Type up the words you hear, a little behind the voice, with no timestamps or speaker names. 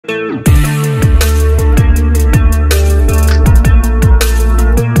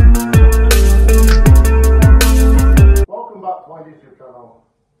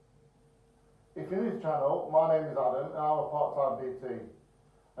PT.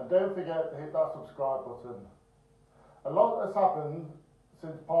 And don't forget to hit that subscribe button. A lot has happened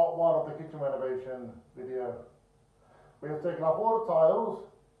since part 1 of the kitchen renovation video. We have taken off all the tiles,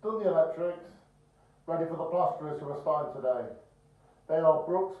 done the electrics, ready for the plasterers who are starting today. They are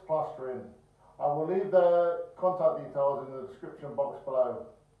Brooks Plastering. I will leave their contact details in the description box below.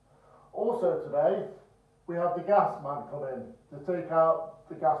 Also today, we have the gas man coming to take out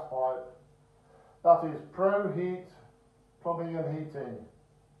the gas pipe. That is Pro Heat Plumbing and Heating.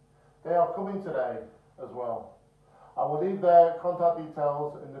 They are coming today as well. I will leave their contact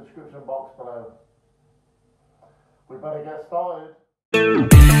details in the description box below. We better get started.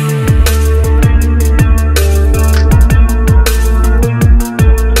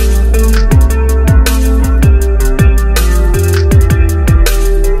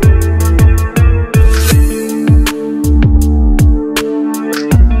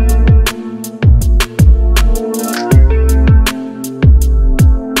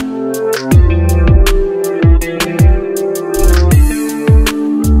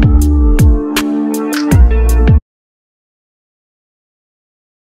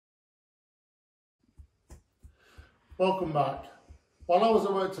 Welcome back. While I was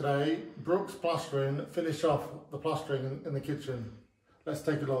at work today, Brooks Plastering finished off the plastering in the kitchen. Let's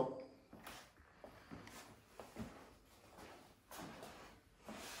take a look.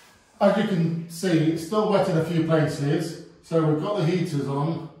 As you can see, it's still wet in a few places, so we've got the heaters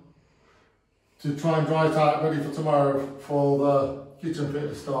on to try and dry it out ready for tomorrow for the kitchen fit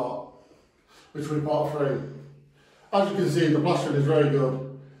to start, which will be part 3. As you can see, the plastering is very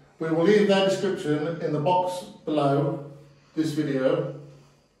good. We will leave their description in the box below this video.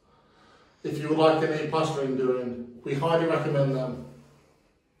 If you would like any plastering doing, we highly recommend them.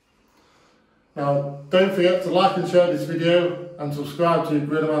 Now, don't forget to like and share this video and subscribe to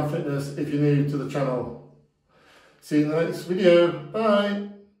Gorilla Man Fitness if you're new to the channel. See you in the next video. Bye.